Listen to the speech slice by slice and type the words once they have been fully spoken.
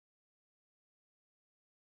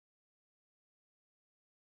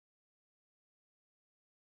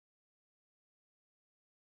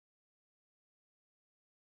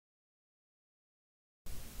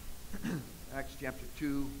chapter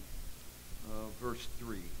 2, verse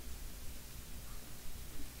 3.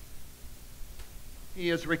 He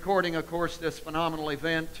is recording, of course, this phenomenal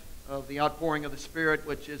event of the outpouring of the Spirit,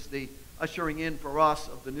 which is the ushering in for us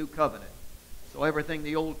of the new covenant. So everything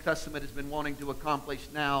the Old Testament has been wanting to accomplish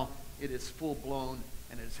now, it is full-blown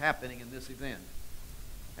and it is happening in this event.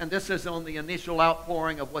 And this is on the initial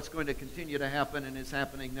outpouring of what's going to continue to happen and is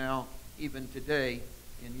happening now, even today,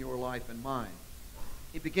 in your life and mine.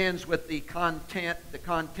 He begins with the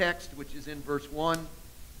context, which is in verse 1,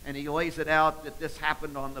 and he lays it out that this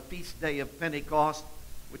happened on the feast day of Pentecost,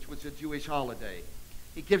 which was a Jewish holiday.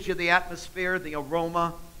 He gives you the atmosphere, the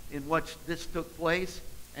aroma in which this took place,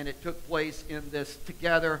 and it took place in this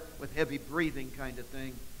together with heavy breathing kind of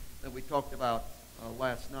thing that we talked about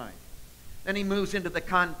last night. Then he moves into the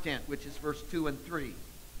content, which is verse 2 and 3.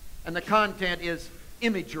 And the content is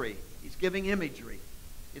imagery. He's giving imagery.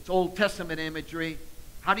 It's Old Testament imagery.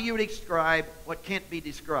 How do you describe what can't be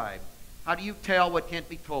described? How do you tell what can't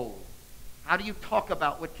be told? How do you talk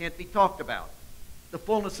about what can't be talked about? The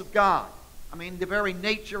fullness of God. I mean, the very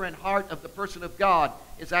nature and heart of the person of God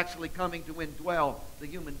is actually coming to indwell the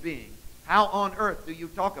human being. How on earth do you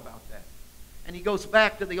talk about that? And he goes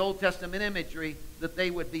back to the Old Testament imagery that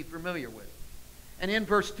they would be familiar with. And in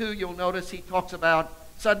verse 2, you'll notice he talks about,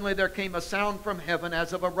 suddenly there came a sound from heaven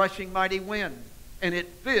as of a rushing mighty wind, and it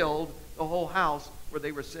filled the whole house where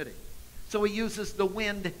they were sitting. So he uses the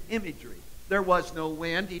wind imagery. There was no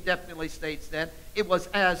wind. He definitely states that. It was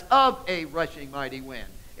as of a rushing mighty wind.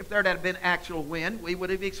 If there had been actual wind, we would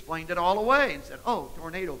have explained it all away and said, oh,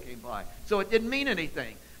 tornado came by. So it didn't mean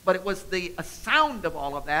anything. But it was a sound of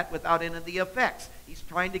all of that without any of the effects. He's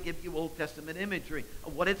trying to give you Old Testament imagery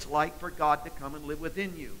of what it's like for God to come and live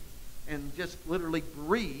within you and just literally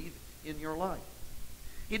breathe in your life.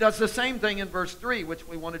 He does the same thing in verse 3, which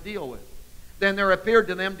we want to deal with. Then there appeared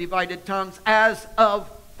to them divided tongues as of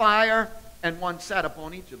fire, and one sat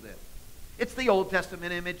upon each of them. It's the Old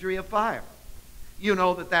Testament imagery of fire. You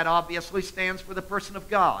know that obviously stands for the person of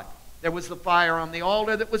God. There was the fire on the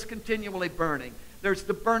altar that was continually burning. There's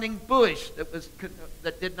the burning bush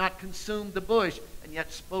that did not consume the bush and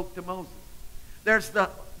yet spoke to Moses. There's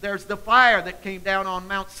the fire that came down on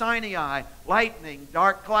Mount Sinai, lightning,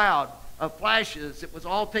 dark cloud, flashes. It was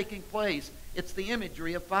all taking place. It's the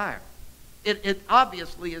imagery of fire. It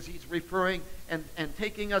obviously, as he's referring and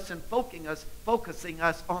taking us and focusing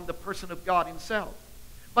us on the person of God himself.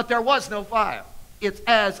 But there was no fire. It's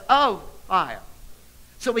as of fire.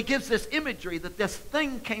 So he gives this imagery that this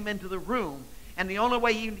thing came into the room, and the only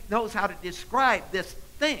way he knows how to describe this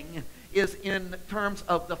thing is in terms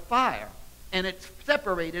of the fire. And it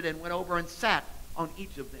separated and went over and sat on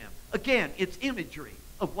each of them. Again, it's imagery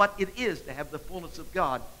of what it is to have the fullness of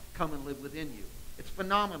God come and live within you. It's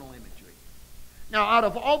phenomenal imagery. Now, out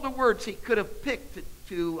of all the words he could have picked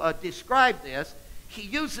to describe this, he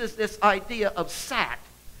uses this idea of sat.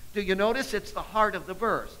 Do you notice it's the heart of the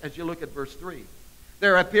verse as you look at verse 3?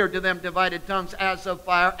 There appeared to them divided tongues as of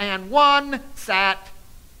fire, and one sat.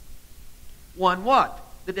 One what?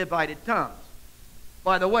 The divided tongues.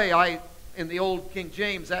 By the way, in the old King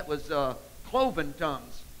James, that was cloven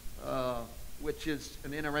tongues, which is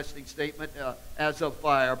an interesting statement, as of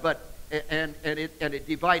fire. But and it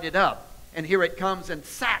divided up. And here it comes and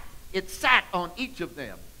sat. It sat on each of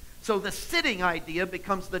them. So the sitting idea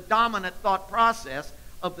becomes the dominant thought process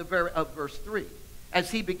of verse 3. As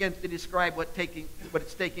he begins to describe what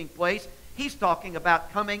is taking place, he's talking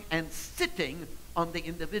about coming and sitting on the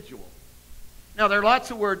individual. Now, there are lots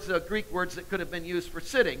of words, Greek words, that could have been used for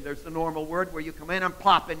sitting. There's the normal word where you come in and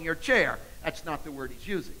plop in your chair. That's not the word he's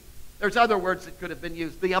using. There's other words that could have been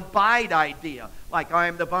used. The abide idea, like I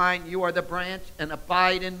am the vine, you are the branch, and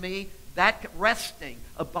abide in me. That resting,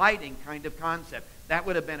 abiding kind of concept. That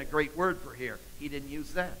would have been a great word for here. He didn't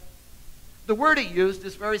use that. The word he used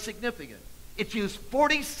is very significant. It's used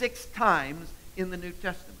 46 times in the New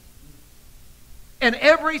Testament. And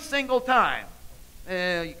every single time,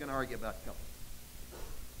 you can argue about a couple.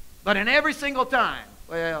 But in every single time,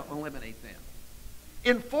 eliminate them.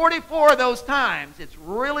 In 44 of those times, it's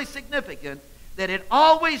really significant that it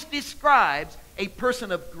always describes a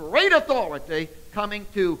person of great authority coming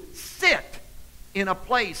to sit in a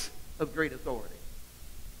place of great authority.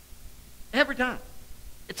 Every time.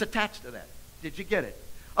 It's attached to that. Did you get it?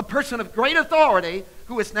 A person of great authority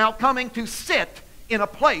who is now coming to sit in a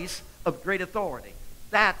place of great authority.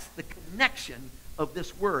 That's the connection of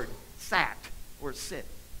this word, sat or sit.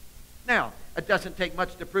 Now, it doesn't take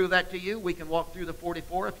much to prove that to you. We can walk through the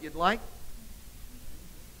 44 if you'd like.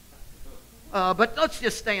 But let's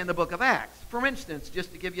just stay in the book of Acts. For instance,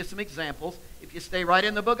 just to give you some examples, if you stay right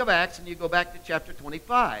in the book of Acts and you go back to chapter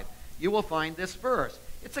 25, you will find this verse.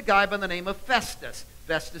 It's a guy by the name of Festus.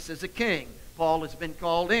 Festus is a king. Paul has been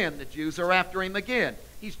called in. The Jews are after him again.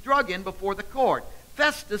 He's drug in before the court.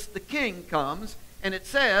 Festus, the king, comes, and it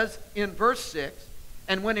says in verse 6,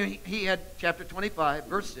 and when he had, chapter 25,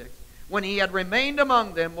 verse 6, when he had remained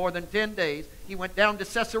among them more than 10 days, he went down to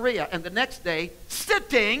Caesarea, and the next day,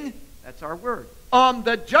 sitting, that's our word, on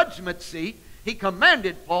the judgment seat, he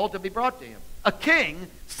commanded Paul to be brought to him. A king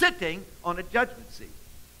sitting on a judgment seat.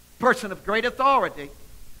 Person of great authority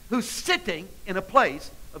who's sitting in a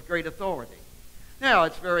place of great authority. Now,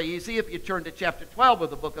 it's very easy. If you turn to chapter 12 of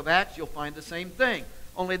the book of Acts, you'll find the same thing.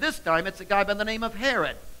 Only this time, it's a guy by the name of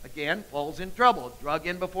Herod. Again, Paul's in trouble, drug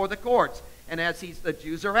in before the courts. And as the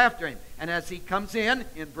Jews are after him. And as he comes in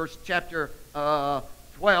chapter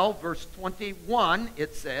 12, verse 21,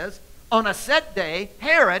 it says, on a set day,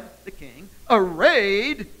 Herod, the king,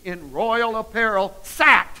 arrayed in royal apparel,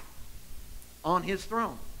 sat on his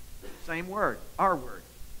throne. Same word, our word.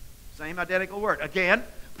 Same identical word. Again,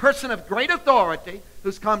 person of great authority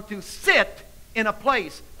who's come to sit in a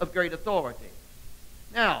place of great authority.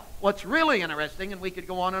 Now, what's really interesting, and we could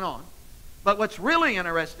go on and on, but what's really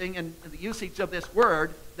interesting in the usage of this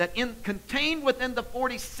word, that contained within the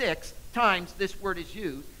 46 times this word is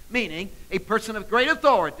used, meaning a person of great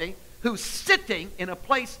authority who's sitting in a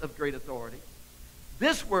place of great authority,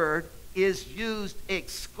 this word is used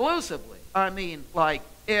exclusively. I mean, like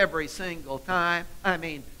every single time. I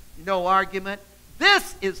mean, no argument.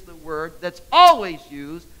 This is the word that's always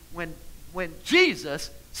used when Jesus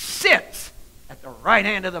sits at the right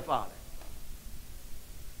hand of the Father.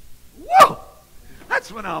 Whoa! That's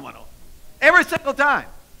phenomenal. Every single time.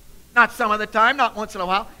 Not some of the time, not once in a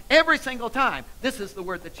while. Every single time, this is the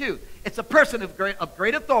word that's used. It's a person of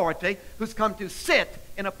great authority who's come to sit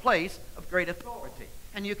in a place of great authority.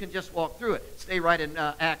 And you can just walk through it. Stay right in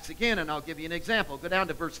Acts again, and I'll give you an example. Go down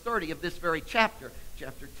to verse 30 of this very chapter,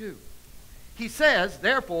 chapter 2. He says,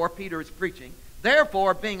 therefore, Peter is preaching,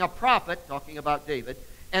 therefore, being a prophet, talking about David,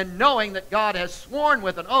 and knowing that God has sworn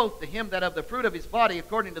with an oath to him that of the fruit of his body,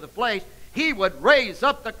 according to the flesh, he would raise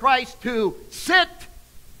up the Christ to sit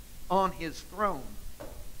on his throne.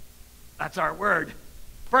 That's our word.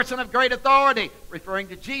 Person of great authority, referring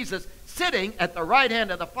to Jesus, sitting at the right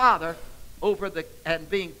hand of the Father and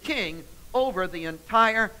being king over the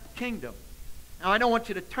entire kingdom. Now, I don't want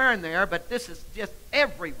you to turn there, but this is just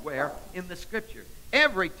everywhere in the Scripture.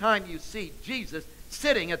 Every time you see Jesus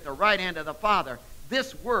sitting at the right hand of the Father,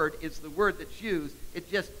 this word is the word that's used.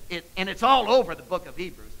 And it's all over the book of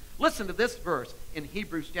Hebrews. Listen to this verse in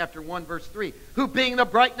Hebrews chapter 1, verse 3. Who being the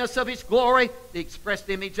brightness of his glory, the expressed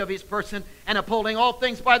image of his person, and upholding all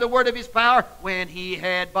things by the word of his power, when he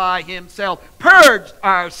had by himself purged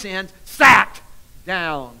our sins, sat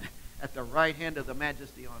down at the right hand of the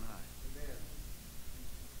Majesty on high.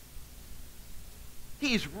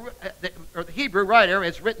 The Hebrew writer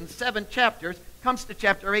has written 7 chapters, comes to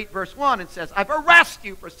chapter 8, verse 1, and says, I've harassed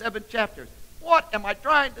you for 7 chapters. What am I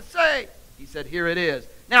trying to say? He said, here it is.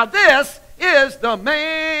 Now this is the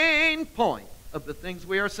main point of the things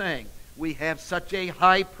we are saying. We have such a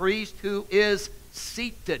high priest who is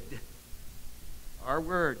seated. Our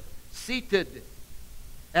word, seated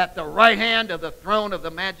at the right hand of the throne of the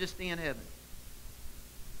Majesty in heaven.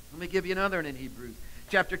 Let me give you another one in Hebrews.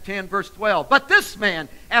 Chapter 10, verse 12. But this man,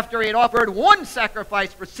 after he had offered one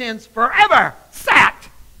sacrifice for sins forever, sat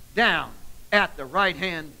down at the right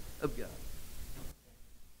hand of God.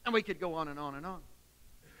 And we could go on and on and on.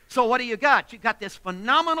 So what do you got? You got this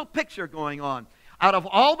phenomenal picture going on. Out of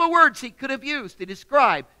all the words he could have used to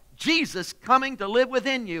describe Jesus coming to live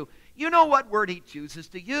within you, you know what word he chooses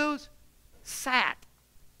to use? Sat.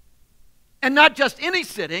 And not just any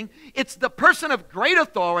sitting, it's the person of great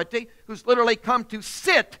authority who's literally come to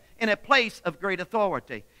sit in a place of great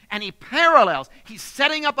authority. And he parallels. He's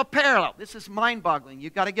setting up a parallel. This is mind-boggling.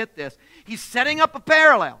 You've got to get this. He's setting up a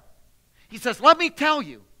parallel. He says, let me tell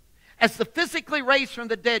you, as the physically raised from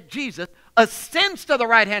the dead Jesus ascends to the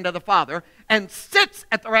right hand of the Father and sits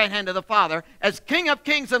at the right hand of the Father as King of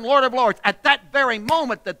Kings and Lord of Lords, at that very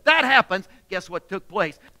moment that happens, guess what took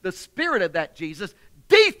place? The Spirit of that Jesus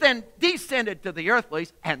descended to the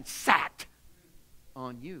earthlies and sat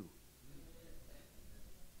on you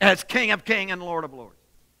as King of Kings and Lord of Lords.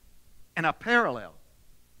 And a parallel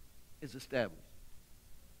is established.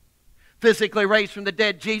 Physically raised from the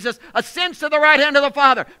dead Jesus ascends to the right hand of the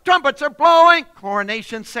Father. Trumpets are blowing.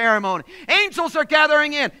 Coronation ceremony. Angels are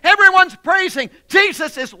gathering in. Everyone's praising.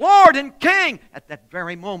 Jesus is Lord and King. At that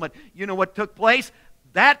very moment, you know what took place?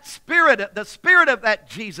 That Spirit, the Spirit of that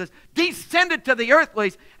Jesus, descended to the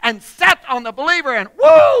earthlies and sat on the believer, and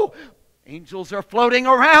whoo! Angels are floating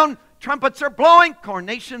around. trumpets are blowing,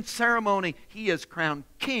 coronation ceremony. He is crowned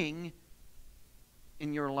king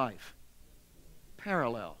in your life.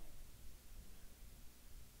 Parallel.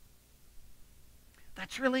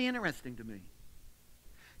 That's really interesting to me.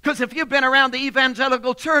 Because if you've been around the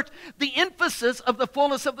evangelical church, the emphasis of the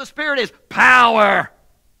fullness of the Spirit is power.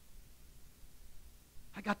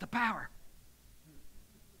 I got the power.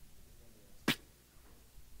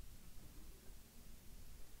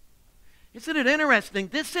 Isn't it interesting?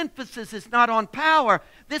 This emphasis is not on power.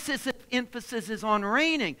 This emphasis is on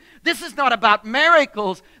reigning. This is not about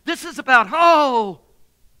miracles. This is about, oh,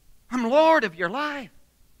 I'm Lord of your life.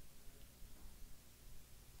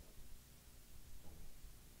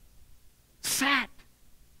 Sat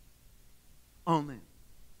on them.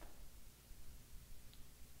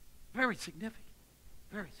 Very significant.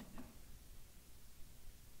 Very significant.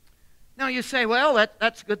 Now you say, well,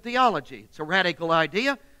 that's good theology. It's a radical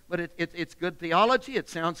idea, but it's good theology. It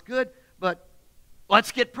sounds good, but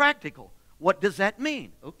let's get practical. What does that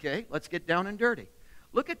mean? Okay, let's get down and dirty.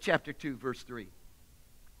 Look at chapter 2, verse 3.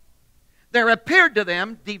 There appeared to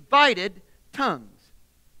them divided tongues.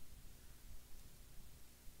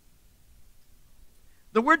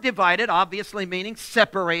 The word divided, obviously meaning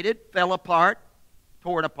separated, fell apart,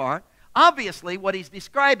 torn apart. Obviously, what he's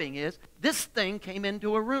describing is this thing came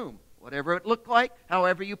into a room. Whatever it looked like,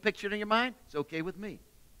 however you picture it in your mind, it's okay with me.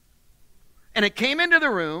 And it came into the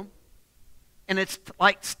room, and it's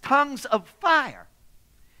like tongues of fire.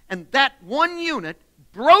 And that one unit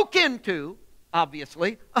broke into,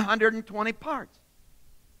 obviously, 120 parts.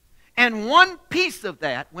 And one piece of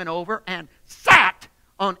that went over and sat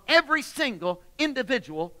on every single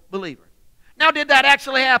individual believer. Now, did that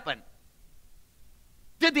actually happen?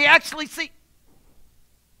 Did they actually see?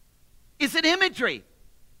 Is it imagery?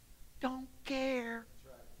 Don't care.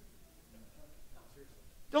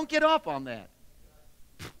 Don't get off on that.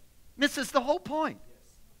 Misses the whole point.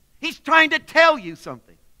 He's trying to tell you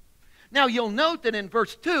something. Now, you'll note that in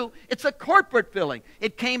verse 2, it's a corporate filling.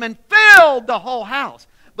 It came and filled the whole house.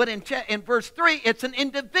 But in verse 3, it's an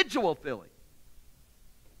individual filling,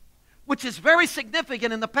 which is very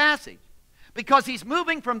significant in the passage, because he's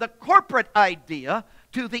moving from the corporate idea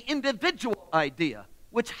to the individual idea,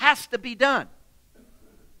 which has to be done.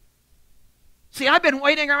 See, I've been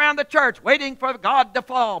waiting around the church, waiting for God to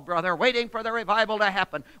fall, brother, waiting for the revival to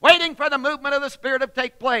happen, waiting for the movement of the Spirit to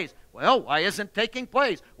take place. Well, why isn't it taking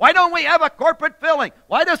place? Why don't we have a corporate filling?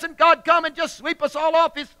 Why doesn't God come and just sweep us all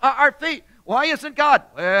off our feet? Why isn't God?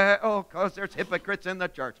 Well, because there's hypocrites in the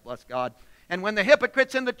church, bless God. And when the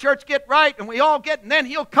hypocrites in the church get right, and we all get, and then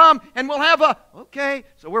he'll come, and we'll have okay,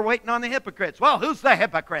 so we're waiting on the hypocrites. Well, who's the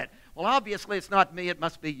hypocrite? Well, obviously it's not me, it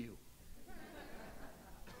must be you.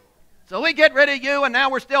 So we get rid of you, and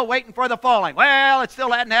now we're still waiting for the falling. Well, it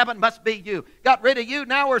still hadn't happened, must be you. Got rid of you,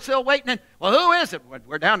 now we're still waiting. And, well, who is it?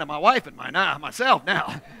 We're down to my wife and myself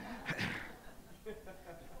now.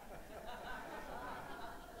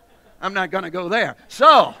 I'm not going to go there.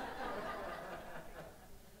 So,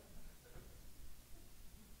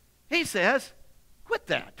 he says, quit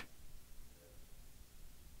that.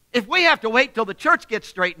 If we have to wait till the church gets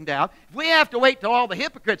straightened out, if we have to wait till all the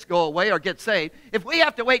hypocrites go away or get saved, if we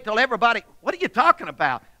have to wait till everybody, what are you talking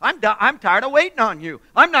about? I'm tired of waiting on you.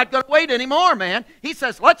 I'm not going to wait anymore, man. He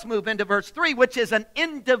says, let's move into verse 3, which is an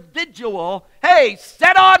individual, hey,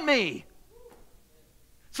 set on me.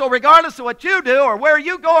 So regardless of what you do or where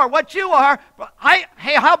you go or what you are,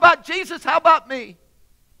 hey, how about Jesus? How about me?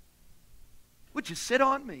 Would you sit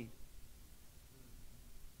on me?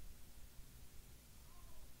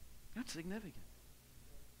 That's significant.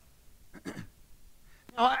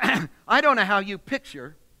 Now, I don't know how you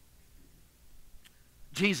picture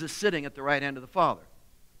Jesus sitting at the right hand of the Father.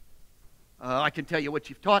 I can tell you what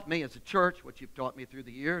you've taught me as a church, what you've taught me through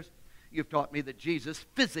the years. You've taught me that Jesus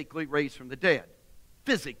physically raised from the dead.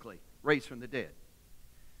 Physically raised from the dead.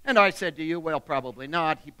 And I said to you, well, probably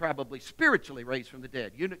not. He probably spiritually raised from the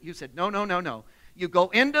dead. You said, no. You go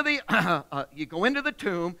into the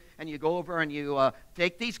tomb, and you go over and you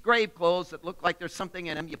take these grave clothes that look like there's something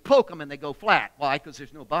in them. You poke them, and they go flat. Why? Because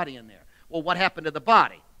there's no body in there. Well, what happened to the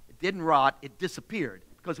body? It didn't rot. It disappeared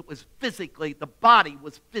because the body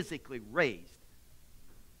was physically raised.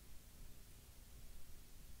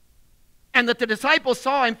 And that the disciples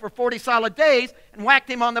saw him for 40 solid days and whacked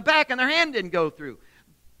him on the back, and their hand didn't go through.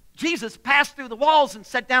 Jesus passed through the walls and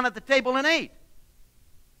sat down at the table and ate.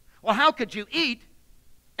 Well, how could you eat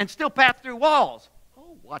and still pass through walls?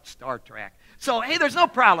 Oh, watch Star Trek. So, hey, there's no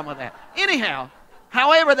problem with that. Anyhow,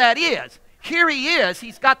 however that is, here he is.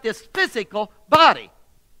 He's got this physical body.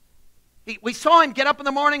 We saw him get up in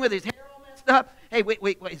the morning with his hair all messed up. Hey,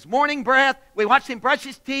 his morning breath. We watched him brush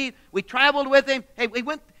his teeth. We traveled with him. Hey,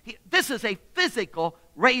 this is a physical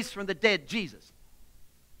raised from the dead Jesus.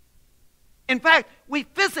 In fact, we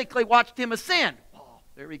physically watched him ascend. Oh,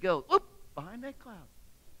 there he goes. Oop, behind that cloud.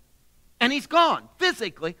 And he's gone,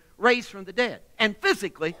 physically raised from the dead, and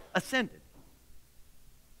physically ascended.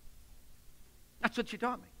 That's what you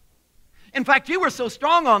taught me. In fact, you were so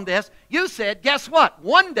strong on this, you said, guess what?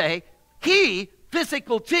 One day,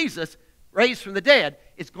 physical Jesus, raised from the dead,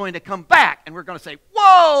 is going to come back, and we're going to say,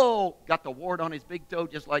 whoa! Got the wart on his big toe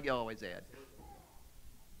just like you always had.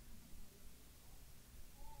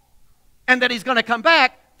 And that he's going to come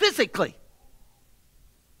back physically.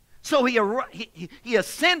 So he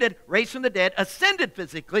ascended, raised from the dead, ascended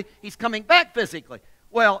physically. He's coming back physically.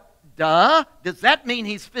 Well, duh. Does that mean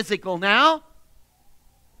he's physical now?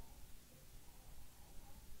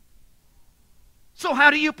 So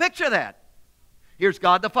how do you picture that? Here's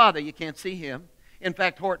God the Father. You can't see him. In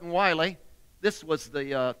fact, Horton Wiley, this was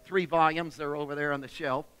the 3 volumes. They're over there on the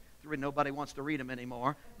shelf. Nobody wants to read them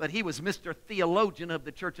anymore. But he was Mr. Theologian of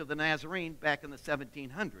the Church of the Nazarene back in the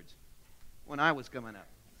 1700s when I was coming up.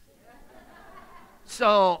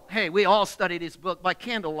 So, hey, we all studied his book by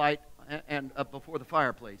candlelight and before the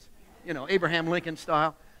fireplace. You know, Abraham Lincoln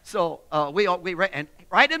style. So we read, and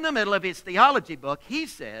right in the middle of his theology book, he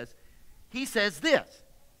says this.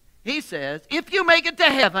 He says, if you make it to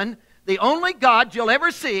heaven, the only God you'll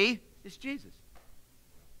ever see is Jesus.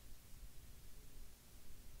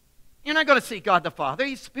 You're not going to see God the Father.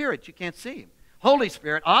 He's Spirit. You can't see him. Holy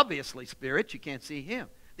Spirit, obviously Spirit. You can't see him.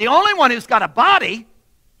 The only one who's got a body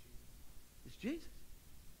is Jesus.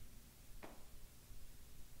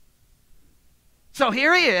 So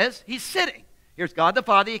here he is. He's sitting. Here's God the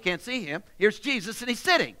Father. You can't see him. Here's Jesus, and he's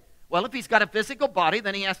sitting. Well, if he's got a physical body,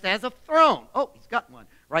 then he has to have a throne. Oh, he's got one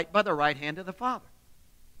right by the right hand of the Father.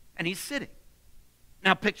 And he's sitting.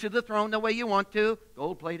 Now picture the throne the way you want to.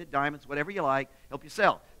 Gold-plated, diamonds, whatever you like. Help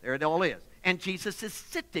yourself. There it all is. And Jesus is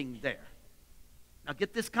sitting there. Now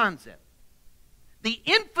get this concept. The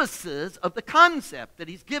emphasis of the concept that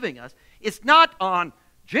he's giving us is not on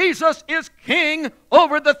Jesus is king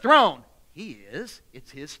over the throne. He is.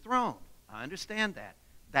 It's his throne. I understand that.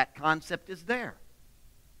 That concept is there.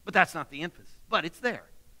 But that's not the emphasis. But it's there.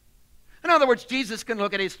 In other words, Jesus can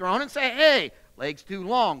look at his throne and say, hey, legs too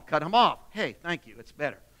long, cut them off. Hey, thank you, it's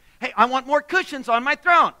better. Hey, I want more cushions on my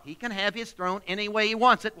throne. He can have his throne any way he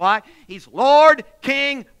wants it. Why? He's Lord,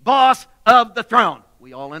 King, boss of the throne.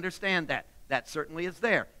 We all understand that. That certainly is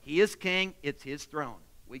there. He is king. It's his throne.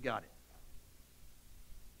 We got it.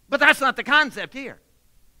 But that's not the concept here.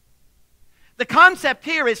 The concept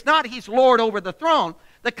here is not he's Lord over the throne.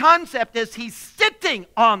 The concept is he's sitting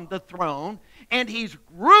on the throne and he's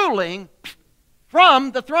ruling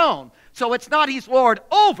from the throne. So it's not he's Lord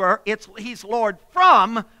over, it's he's Lord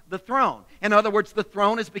from the throne. In other words, the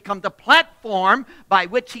throne has become the platform by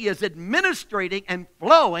which he is administrating and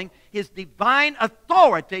flowing his divine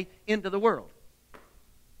authority into the world.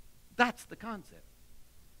 That's the concept.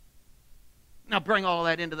 Now bring all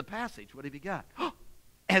that into the passage. What have you got?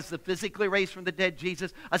 As the physically raised from the dead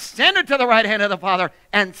Jesus ascended to the right hand of the Father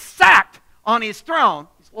and sat on his throne.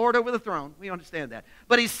 He's Lord over the throne. We understand that.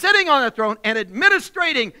 But he's sitting on the throne and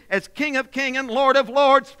administrating as King of Kings and Lord of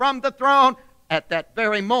Lords from the throne. At that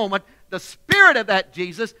very moment, the Spirit of that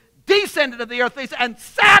Jesus descended to the earth and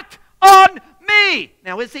sat on me.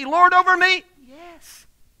 Now, is he Lord over me? Yes.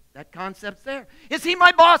 That concept's there. Is he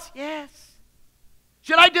my boss? Yes.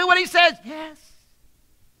 Should I do what he says? Yes.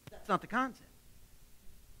 That's not the concept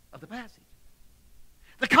of the passage.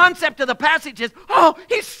 The concept of the passage is, oh,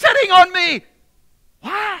 he's sitting on me.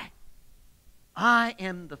 Why? I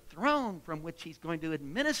am the throne from which he's going to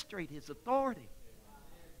administrate his authority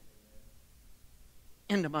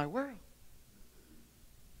into my world.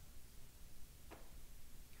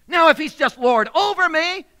 Now, if he's just Lord over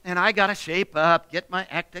me, and I got to shape up, get my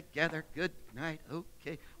act together, good night,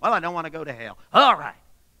 okay. Well, I don't want to go to hell. All right.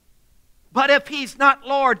 But if he's not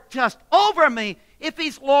Lord just over me, if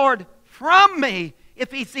he's Lord from me,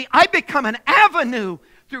 I become an avenue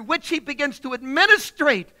through which he begins to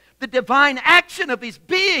administrate the divine action of his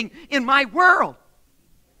being in my world.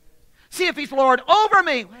 See, if he's Lord over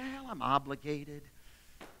me, well, I'm obligated.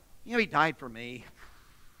 You know, he died for me.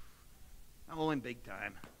 I owe him big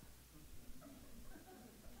time.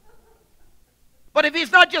 But if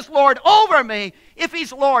he's not just Lord over me, if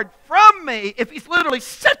he's Lord from me, if he's literally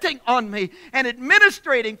sitting on me and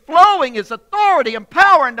administrating, flowing his authority and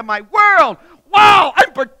power into my world, wow,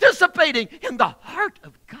 I'm participating in the heart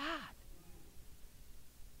of God.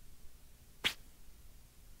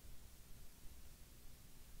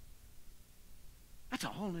 That's a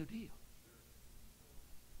whole new deal.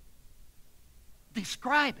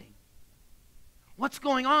 describing what's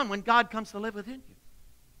going on when God comes to live within you.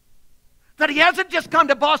 That He hasn't just come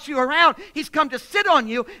to boss you around. He's come to sit on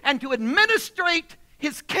you and to administrate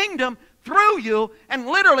His kingdom through you. And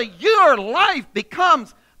literally your life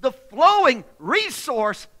becomes the flowing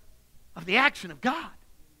resource of the action of God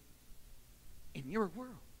in your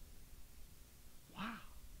world. Wow.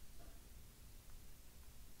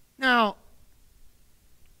 Now,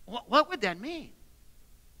 what would that mean?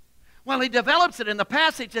 Well, he develops it in the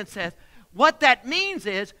passage and says, what that means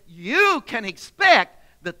is you can expect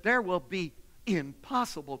that there will be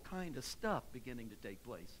impossible kind of stuff beginning to take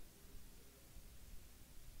place.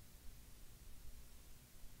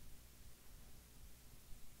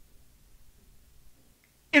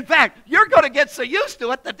 In fact, you're going to get so used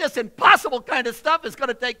to it that this impossible kind of stuff is going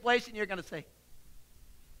to take place, and you're going to say,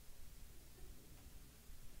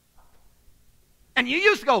 and you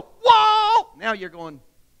used to go, whoa! Now you're going,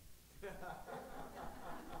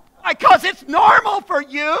 because it's normal for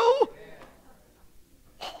you.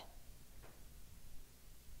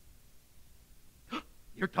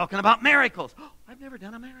 You're talking about miracles. I've never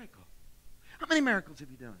done a miracle. How many miracles have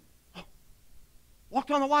you done?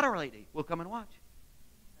 Walked on the water lady. We'll come and watch.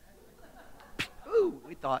 Ooh,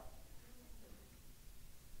 we thought.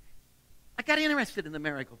 I got interested in the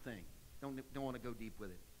miracle thing. Don't want to go deep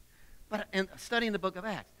with it. But in studying the book of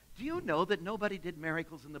Acts, do you know that nobody did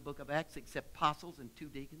miracles in the book of Acts except apostles and 2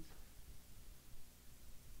 deacons?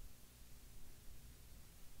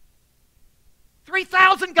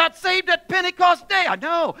 $3,000 got saved at Pentecost Day. I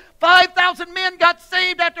know. 5,000 men got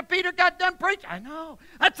saved after Peter got done preaching. I know.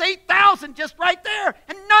 That's 8,000 just right there.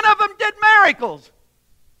 And none of them did miracles.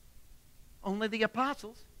 Only the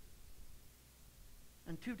apostles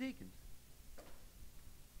and 2 deacons.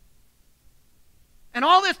 And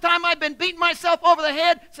all this time I've been beating myself over the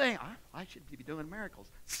head saying, I should be doing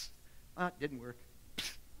miracles. It didn't work.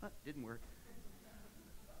 It didn't work.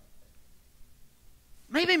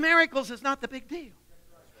 Maybe miracles is not the big deal.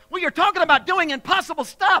 Well, you're talking about doing impossible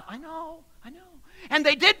stuff. I know. And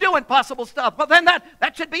they did do impossible stuff. Well, then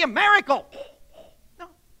that should be a miracle. No.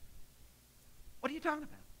 What are you talking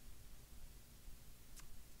about?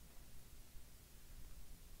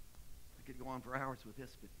 I could go on for hours with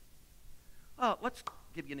this, but let's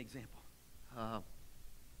give you an example. Have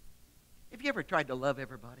you ever tried to love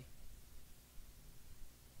everybody?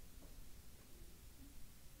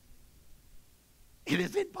 It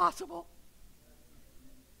is impossible.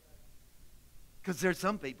 Because there's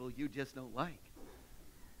some people you just don't like.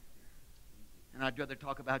 And I'd rather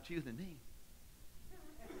talk about you than me.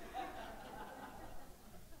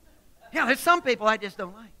 Yeah, there's some people I just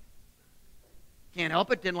don't like. Can't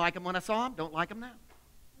help it. Didn't like them when I saw them. Don't like them now.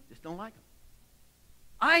 Just don't like them.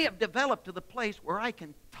 I have developed to the place where I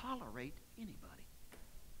can tolerate anybody.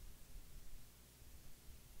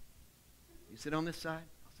 You sit on this side,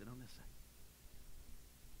 I'll sit on this side.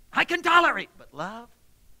 I can tolerate, but love,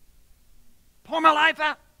 pour my life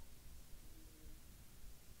out,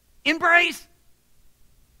 embrace,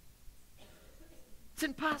 it's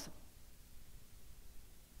impossible.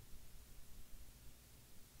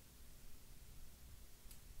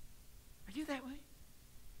 Are you that way?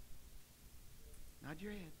 Nod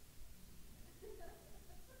your head.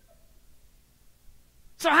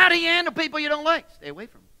 So how do you handle people you don't like? Stay away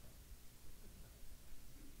from them.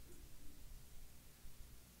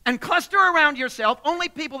 And cluster around yourself only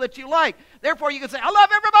people that you like. Therefore, you can say, I love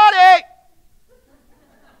everybody.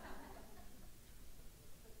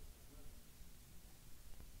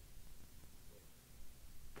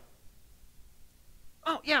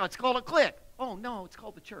 Oh, yeah, it's called a clique. Oh, no, it's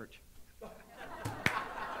called the church.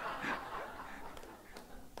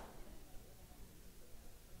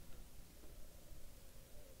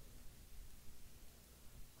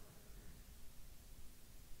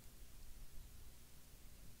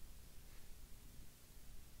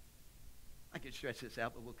 I could stretch this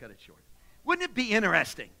out, but we'll cut it short. Wouldn't it be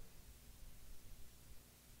interesting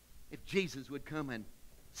if Jesus would come and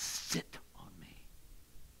sit on me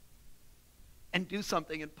and do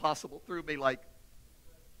something impossible through me, like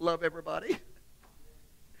love everybody?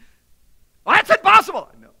 Well, that's impossible.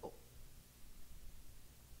 No.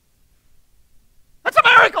 That's a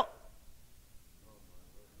miracle.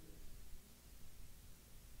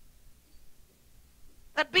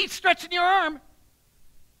 That beats stretching your arm.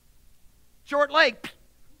 Short leg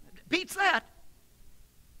beats that.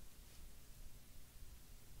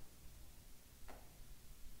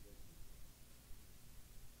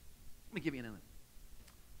 Let me give you another.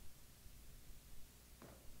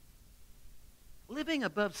 Living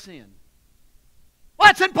above sin. Well,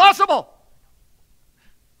 it's impossible.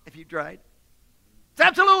 If you tried, it's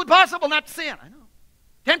absolutely possible not to sin. I know.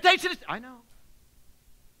 Temptation is, I know.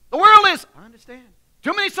 The world is, I understand.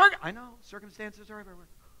 Too many I know, circumstances are everywhere.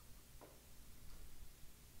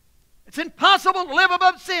 It's impossible to live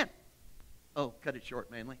above sin. Oh, cut it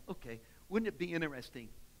short, Manley. Okay, wouldn't it be interesting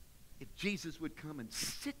if Jesus would come and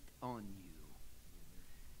sit on you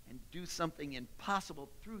and do something impossible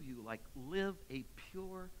through you, like live a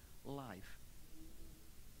pure life?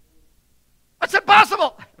 That's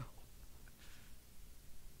impossible!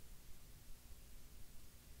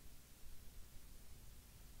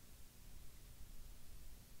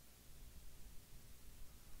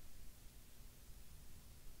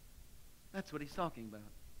 That's what he's talking about.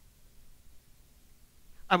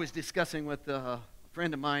 I was discussing with a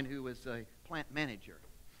friend of mine who was a plant manager,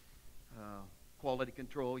 quality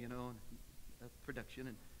control, production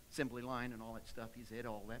and assembly line and all that stuff. He's had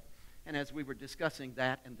all that. And as we were discussing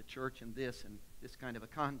that and the church and this kind of a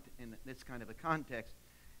context,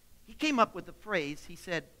 he came up with a phrase.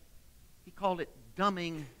 He called it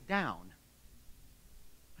dumbing down.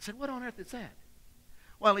 I said, what on earth is that?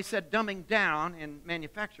 Well, he said dumbing down in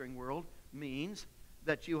manufacturing world means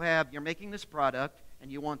that you're making this product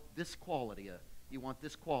and you want this quality.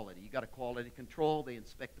 You got a quality control. They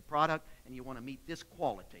inspect the product and you want to meet this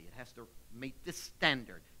quality. It has to meet this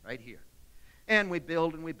standard right here. And we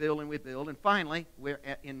build and we build and we build, and finally, we're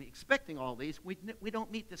in expecting all these. We don't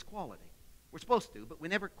meet this quality. We're supposed to, but we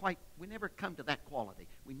never come to that quality.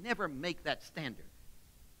 We never make that standard.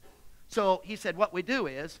 So he said, what we do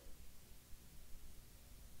is,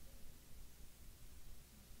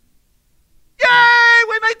 yay,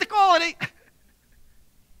 we made the quality,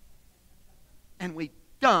 and we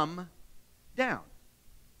dumb down.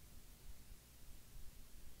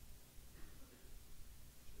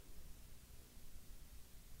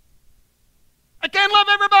 I can't love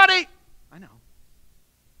everybody. I know.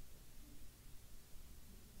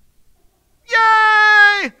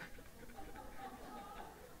 Yay!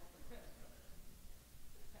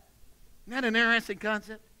 Isn't that an interesting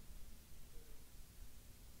concept?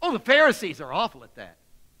 Oh, the Pharisees are awful at that.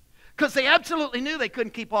 Because they absolutely knew they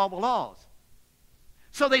couldn't keep all the laws.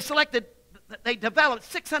 So they developed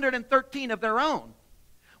 613 of their own,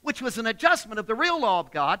 which was an adjustment of the real law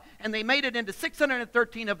of God, and they made it into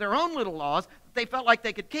 613 of their own little laws that they felt like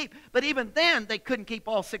they could keep. But even then, they couldn't keep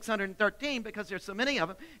all 613 because there's so many of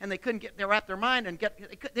them, and they couldn't wrap their mind and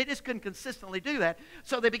they just couldn't consistently do that.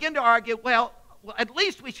 So they began to argue, well, at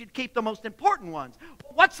least we should keep the most important ones.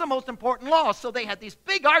 What's the most important law? So they had these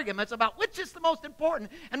big arguments about which is the most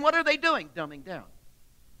important, and what are they doing? Dumbing down.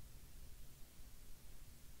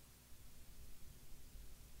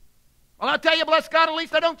 Well, I'll tell you, bless God, at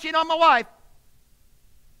least I don't cheat on my wife.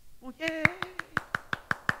 Well, yay.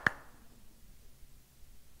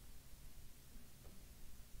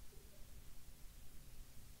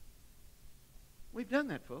 We've done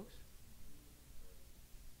that, folks.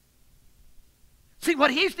 See,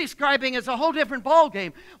 what he's describing is a whole different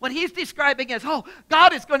ballgame. What he's describing is,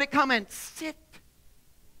 God is going to come and sit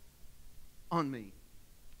on me.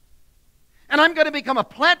 And I'm going to become a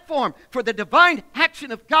platform for the divine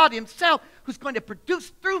action of God himself, who's going to produce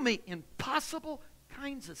through me impossible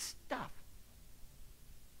kinds of stuff.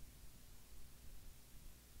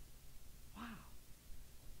 Wow.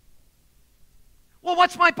 Well,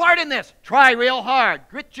 what's my part in this? Try real hard.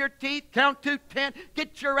 Grit your teeth, count to 10,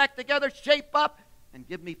 get your act together, shape up, and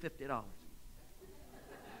give me $50.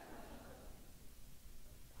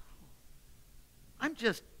 I'm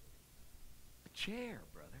just a chair,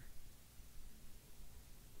 brother.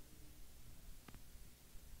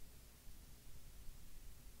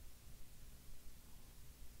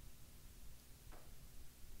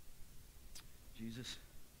 Jesus.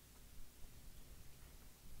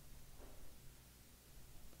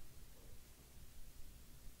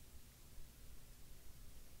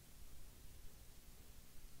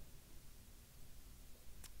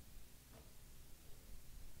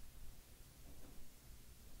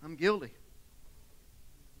 I'm guilty.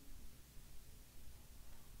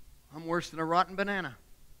 I'm worse than a rotten banana.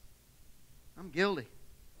 I'm guilty.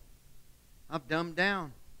 I've dumbed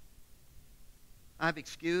down. I've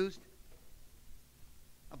excused.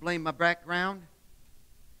 I blame my background.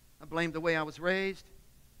 I blame the way I was raised.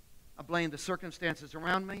 I blame the circumstances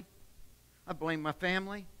around me. I blame my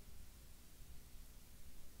family.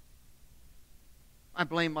 I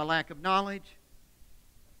blame my lack of knowledge.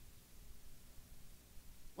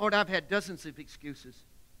 Lord, I've had dozens of excuses.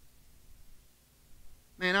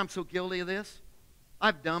 Man, I'm so guilty of this.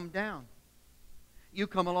 I've dumbed down. You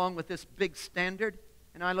come along with this big standard,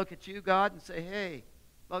 and I look at you, God, and say, hey,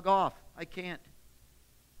 bug off. I can't.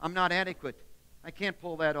 I'm not adequate. I can't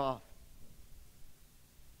pull that off.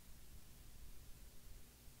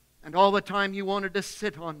 And all the time you wanted to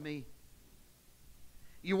sit on me.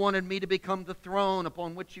 You wanted me to become the throne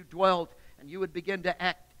upon which you dwelt, and you would begin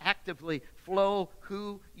to actively flow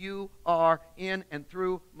who you are in and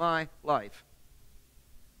through my life.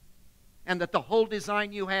 And that the whole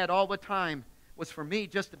design you had all the time was for me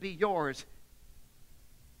just to be yours.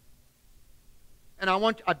 And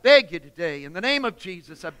I beg you today, in the name of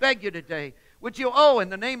Jesus, I beg you today, would you, in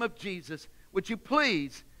the name of Jesus, would you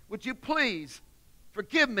please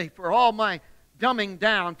forgive me for all my dumbing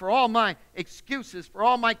down, for all my excuses, for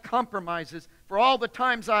all my compromises, for all the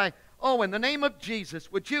times in the name of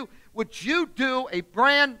Jesus, would you do a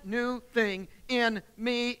brand new thing in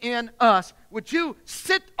me, in us? Would you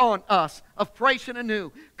sit on us afresh and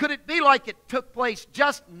anew? Could it be like it took place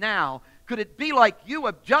just now? Could it be like you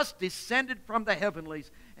have just descended from the heavenlies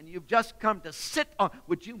and you've just come to sit on?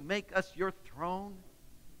 Would you make us your throne?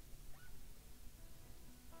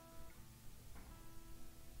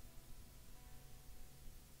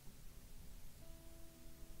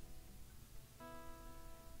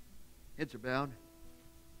 Heads are bowed.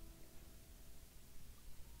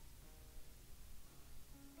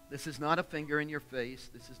 This is not a finger in your face.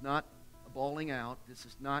 This is not a bawling out. This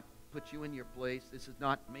is not put you in your place. This is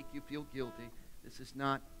not make you feel guilty. This is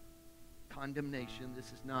not condemnation.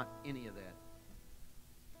 This is not any of that.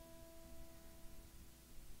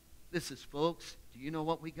 This is, folks, do you know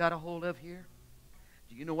what we got a hold of here?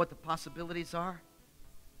 Do you know what the possibilities are?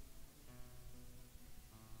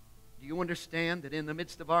 Do you understand that in the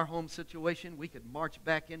midst of our home situation, we could march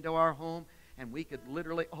back into our home and we could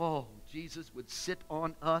literally, Jesus would sit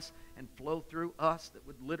on us and flow through us that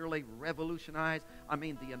would literally revolutionize,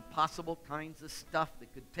 the impossible kinds of stuff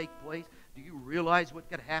that could take place. Do you realize what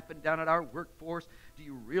could happen down at our workforce? Do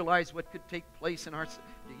you realize what could take place in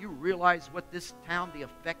do you realize what this town, the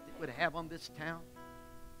effect it would have on this town?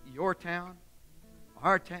 Your town?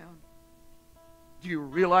 Our town? Do you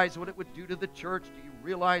realize what it would do to the church? Do you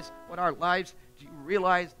realize what our lives, do you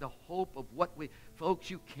realize the hope of what folks,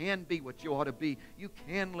 you can be what you ought to be. You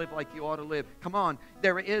can live like you ought to live. Come on,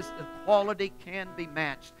 there is, the quality can be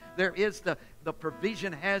matched. There is the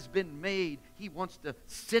provision has been made. He wants to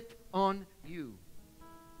sit on you.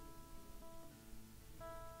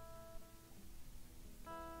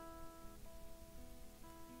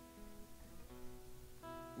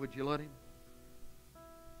 Would you let Him?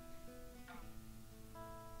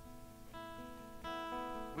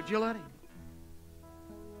 Would you let Him?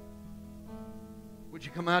 Would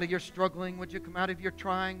you come out of your struggling? Would you come out of your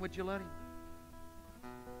trying? Would you let Him?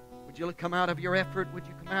 Would you come out of your effort? Would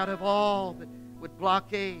you come out of all that would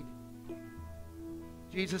blockade?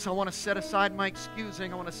 Jesus, I want to set aside my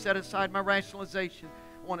excusing. I want to set aside my rationalization.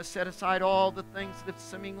 I want to set aside all the things that have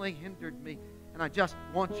seemingly hindered me. And I just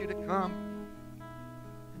want you to come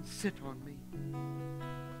and sit on me.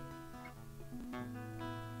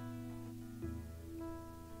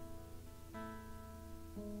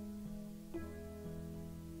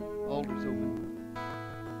 Altars open.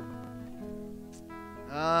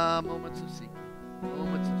 Moments of secret.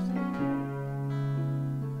 Moments of secret.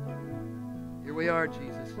 Here we are,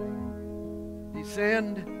 Jesus.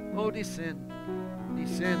 Descend, descend.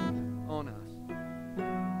 Descend on us.